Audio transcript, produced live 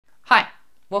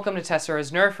Welcome to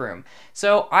Tessera's Nerf Room.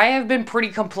 So, I have been pretty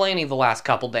complaining the last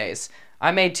couple days.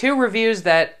 I made 2 reviews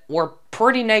that were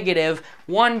pretty negative,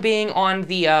 one being on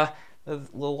the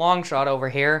long shot over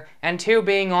here, and 2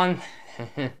 being on...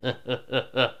 the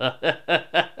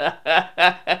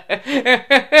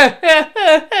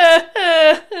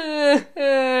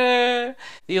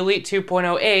Elite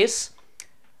 2.0 Ace.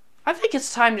 I think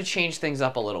it's time to change things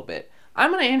up a little bit.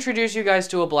 I'm going to introduce you guys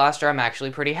to a blaster I'm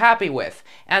actually pretty happy with,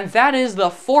 and that is the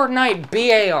Fortnite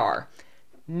B-AR.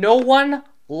 No one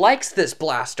likes this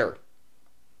blaster.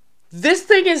 This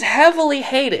thing is heavily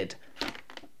hated.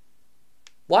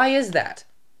 Why is that?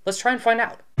 Let's try and find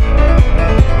out.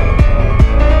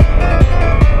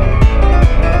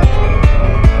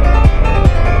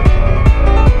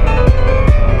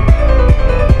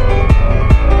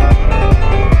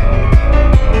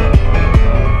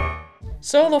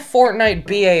 So the Fortnite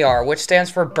B-AR, which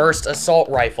stands for Burst Assault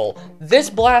Rifle. This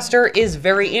blaster is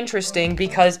very interesting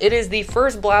because it is the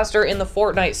first blaster in the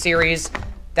Fortnite series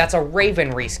that's a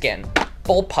Raven reskin.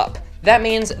 Bullpup. That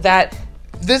means that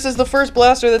this is the first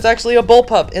blaster that's actually a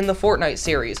bullpup in the Fortnite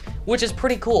series, which is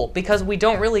pretty cool because we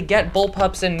don't really get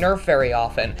bullpups in Nerf very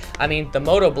often. I mean, the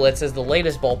Moto Blitz is the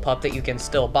latest bullpup that you can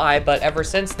still buy, but ever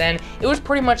since then, it was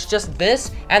pretty much just this,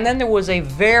 and then there was a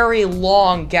very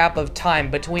long gap of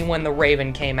time between when the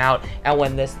Raven came out and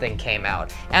when this thing came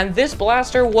out. And this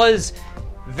blaster was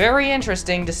very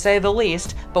interesting to say the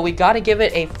least, but we gotta give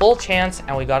it a full chance,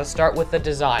 and we gotta start with the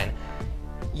design.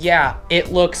 Yeah,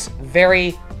 it looks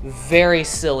very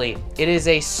silly. It is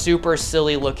a super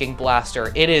silly looking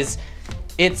blaster. It's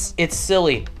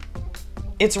silly.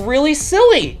 It's really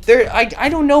silly. I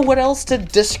don't know what else to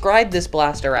describe this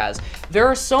blaster as. There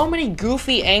are so many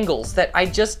goofy angles that I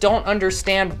just don't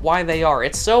understand why they are.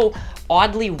 It's so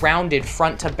oddly rounded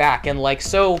front to back and like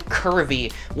so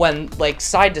curvy when like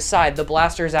side to side the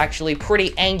blaster is actually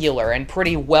pretty angular and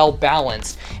pretty well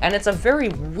balanced, and it's a very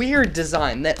weird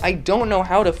design that I don't know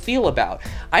how to feel about.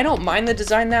 I don't mind the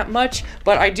design that much,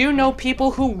 but I do know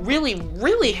people who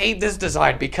really hate this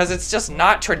design because it's just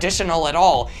not traditional at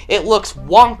all. It looks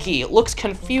wonky, it looks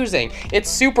confusing, it's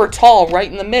super tall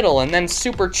right in the middle and then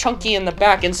super chunky in the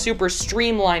back and super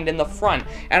streamlined in the front,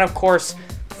 and of course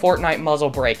Fortnite muzzle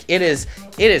brake. It is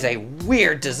a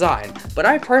weird design, but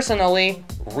I personally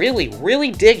really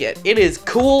dig it. It is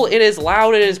cool, it is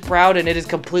loud, it is proud, and it is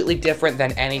completely different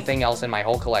than anything else in my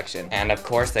whole collection. And of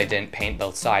course they didn't paint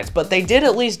both sides, but they did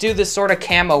at least do this sort of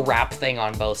camo wrap thing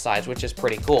on both sides, which is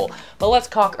pretty cool. But let's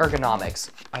talk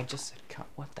ergonomics. I just said,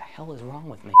 what the hell is wrong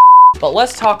with me? But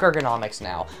let's talk ergonomics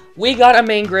now. We got a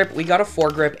main grip, we got a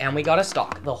foregrip, and we got a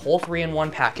stock, the whole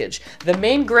 3-in-1 package. The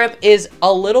main grip is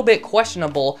a little bit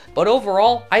questionable, but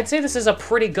overall, I'd say this is a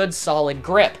pretty good solid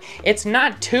grip. It's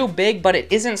not too big, but it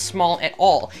isn't small at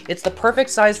all. It's the perfect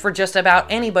size for just about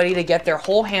anybody to get their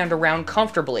whole hand around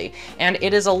comfortably. And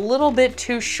it is a little bit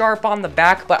too sharp on the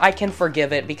back, but I can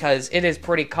forgive it because it is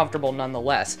pretty comfortable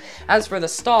nonetheless. As for the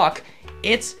stock,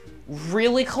 it's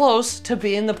really close to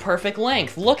being the perfect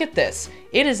length. Look at this.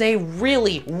 It is a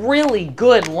really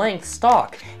good length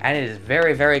stock, and it is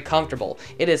very comfortable.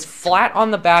 It is flat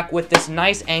on the back with this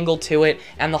nice angle to it,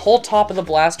 and the whole top of the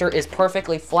blaster is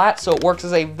perfectly flat, so it works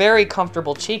as a very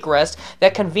comfortable cheek rest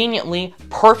that conveniently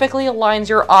perfectly aligns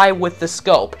your eye with the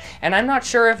scope. And I'm not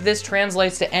sure if this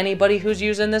translates to anybody who's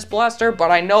using this blaster,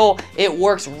 but I know it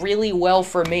works really well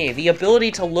for me. The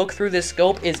ability to look through this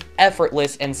scope is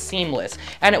effortless and seamless,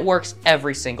 and it works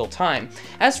every single time.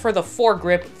 As for the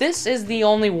foregrip, this is the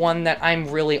only one that I'm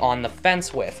really on the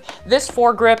fence with. This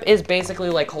foregrip is basically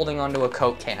like holding onto a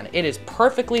Coke can. It is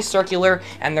perfectly circular,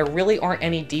 and there really aren't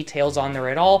any details on there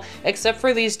at all, except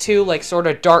for these 2 like sort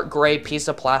of dark gray piece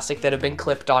of plastic that have been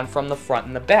clipped on from the front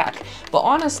and the back. But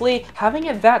honestly, having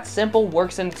it that simple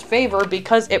works in its favor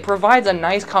because it provides a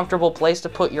nice comfortable place to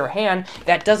put your hand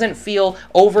that doesn't feel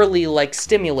overly like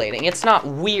stimulating. It's not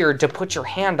weird to put your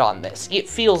hand on this. It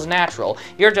feels natural.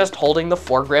 You're just holding the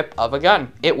foregrip of a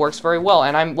gun. It works very well,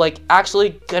 and I'm like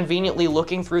actually conveniently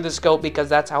looking through the scope because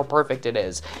that's how perfect it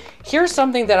is. Here's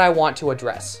something that I want to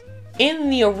address. In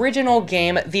the original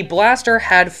game, the blaster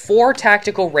had 4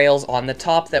 tactical rails on the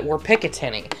top that were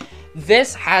Picatinny.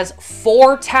 This has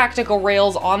 4 tactical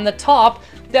rails on the top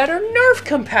that are Nerf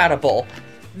compatible.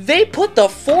 They put the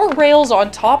 4 rails on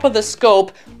top of the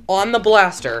scope on the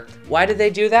blaster. Why did they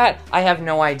do that? I have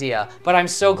no idea, but I'm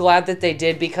so glad that they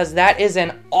did because that is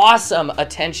an awesome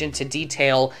attention to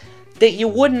detail that you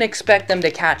wouldn't expect them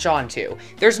to catch on to.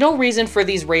 There's no reason for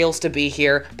these rails to be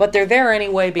here, but they're there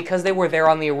anyway because they were there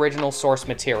on the original source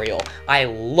material. I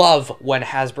love when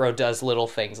Hasbro does little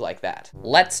things like that.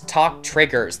 Let's talk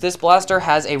triggers. This blaster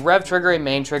has a rev trigger, a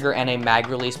main trigger, and a mag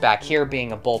release back here.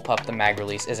 Being a bullpup, the mag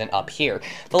release isn't up here.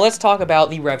 But let's talk about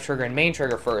the rev trigger and main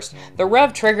trigger first. The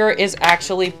rev trigger is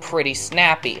actually pretty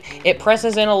snappy. It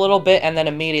presses in a little bit and then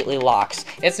immediately locks.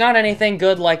 It's not anything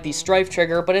good like the strife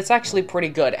trigger, but it's actually pretty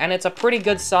good, and it's a pretty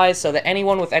good size so that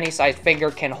anyone with any size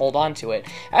finger can hold on to it.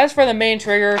 As for the main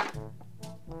trigger,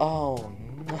 oh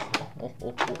no.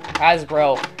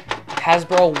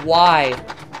 Hasbro, why?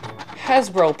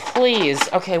 Hasbro, please.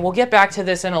 Okay, we'll get back to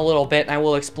this in a little bit, and I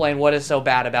will explain what is so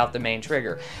bad about the main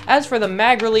trigger. As for the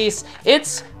mag release,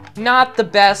 it's not the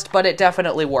best, but it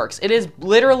definitely works. It is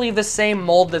literally the same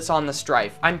mold that's on the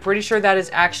strife. I'm pretty sure that is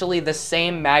actually the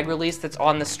same mag release that's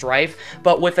on the strife,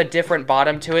 but with a different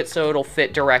bottom to it so it'll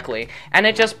fit directly. And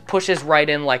it just pushes right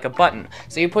in like a button.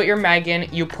 So you put your mag in,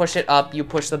 you push it up, you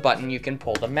push the button, you can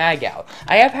pull the mag out.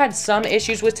 I have had some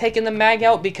issues with taking the mag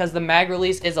out because the mag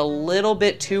release is a little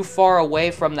bit too far away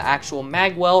from the actual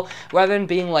mag well, rather than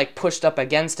being like pushed up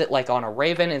against it like on a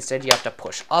Raven. Instead, you have to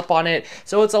push up on it.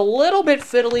 So it's a little bit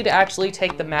fiddly to actually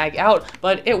take the mag out,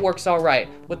 but it works all right.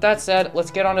 With that said, let's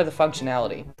get onto the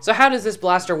functionality. So how does this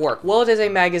blaster work? Well, it is a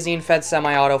magazine-fed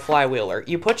semi-auto flywheeler.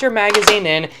 You put your magazine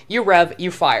in, you rev,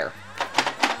 you fire.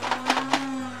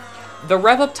 The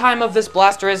rev-up time of this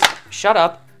blaster is... Shut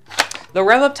up. The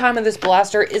rev-up time of this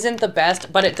blaster isn't the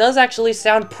best, but it does actually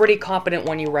sound pretty competent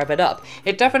when you rev it up.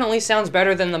 It definitely sounds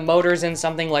better than the motors in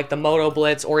something like the Moto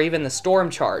Blitz or even the Storm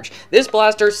Charge. This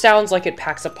blaster sounds like it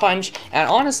packs a punch, and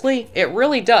honestly, it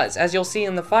really does, as you'll see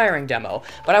in the firing demo.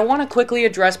 But I want to quickly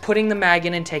address putting the mag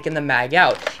in and taking the mag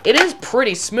out. It is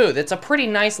pretty smooth. It's a pretty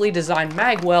nicely designed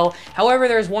mag well, however,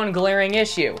 there's one glaring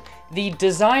issue. The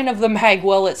design of the mag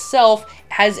well itself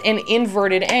has an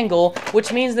inverted angle,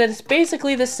 which means that it's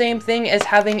basically the same thing as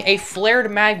having a flared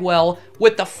mag well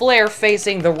with the flare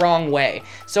facing the wrong way.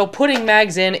 So putting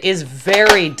mags in is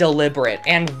very deliberate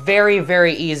and very,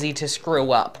 very easy to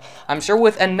screw up. I'm sure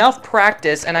with enough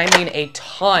practice, and I mean a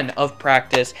ton of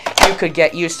practice, you could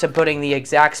get used to putting the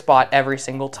exact spot every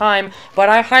single time, but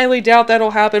I highly doubt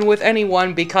that'll happen with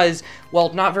anyone because,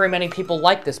 well, not very many people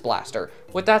like this blaster.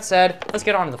 With that said, let's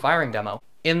get on to the firing demo.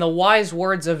 In the wise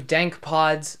words of Dank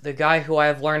Pods, the guy who I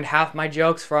have learned half my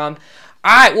jokes from,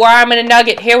 "Alright, well, I'm in a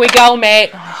nugget, here we go,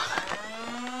 mate."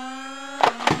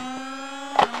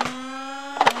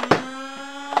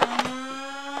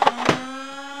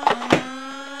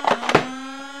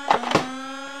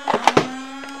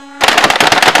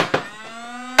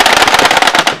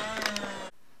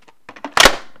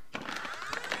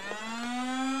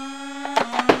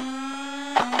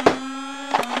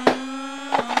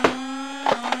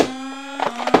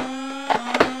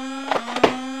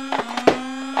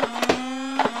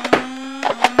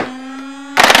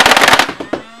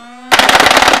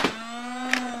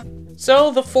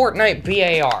 So, the Fortnite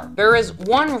B-AR. There is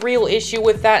one real issue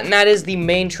with that, and that is the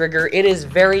main trigger. It is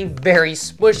very, very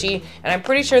smushy, and I'm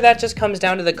pretty sure that just comes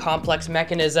down to the complex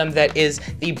mechanism that is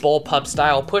the bullpup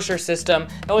style pusher system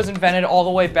that was invented all the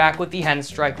way back with the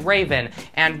Henstrike Raven,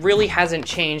 and really hasn't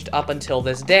changed up until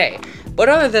this day. But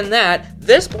other than that,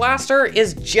 this blaster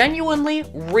is genuinely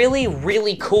really,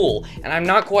 really cool, and I'm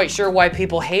not quite sure why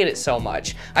people hate it so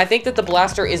much. I think that the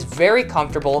blaster is very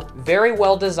comfortable, very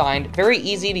well designed, very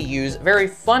easy to use, very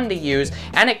fun to use,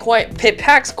 and it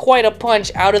packs quite a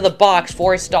punch out of the box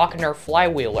for a stock Nerf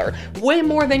flywheeler. Way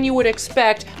more than you would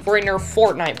expect for a Nerf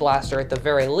Fortnite blaster at the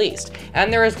very least.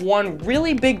 And there is one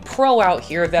really big pro out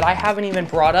here that I haven't even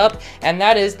brought up, and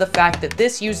that is the fact that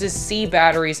this uses C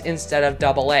batteries instead of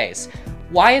AA's.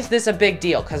 Why is this a big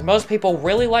deal? Because most people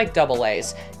really like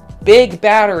AA's. Big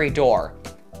battery door,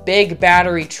 big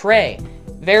battery tray.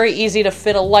 Very easy to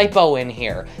fit a lipo in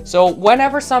here. So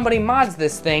whenever somebody mods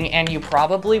this thing, and you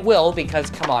probably will,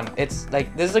 because come on, it's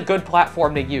like, this is a good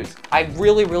platform to use. I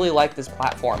really, really like this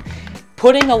platform.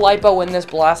 Putting a lipo in this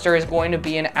blaster is going to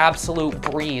be an absolute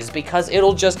breeze because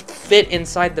it'll just fit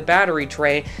inside the battery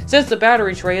tray since the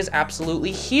battery tray is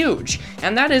absolutely huge.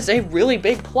 And that is a really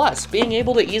big plus. Being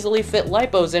able to easily fit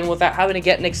lipos in without having to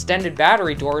get an extended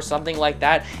battery door or something like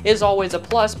that is always a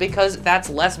plus because that's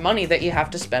less money that you have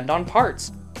to spend on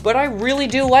parts. but I really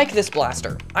do like this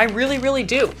blaster. I really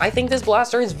do. I think this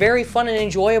blaster is very fun and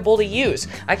enjoyable to use.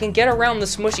 I can get around the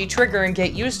smushy trigger and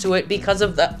get used to it because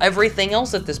of everything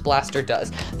else that this blaster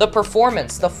does. The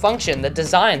performance, the function, the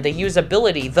design, the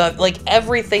usability,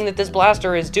 everything that this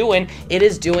blaster is doing, it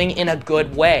is doing in a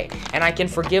good way. And I can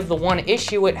forgive the one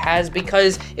issue it has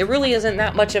because it really isn't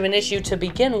that much of an issue to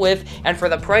begin with, and for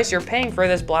the price you're paying for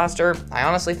this blaster, I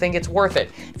honestly think it's worth it.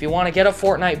 If you want to get a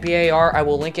Fortnite B-AR, I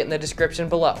will link it in the description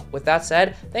below. With that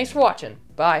said, thanks for watching.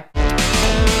 Bye.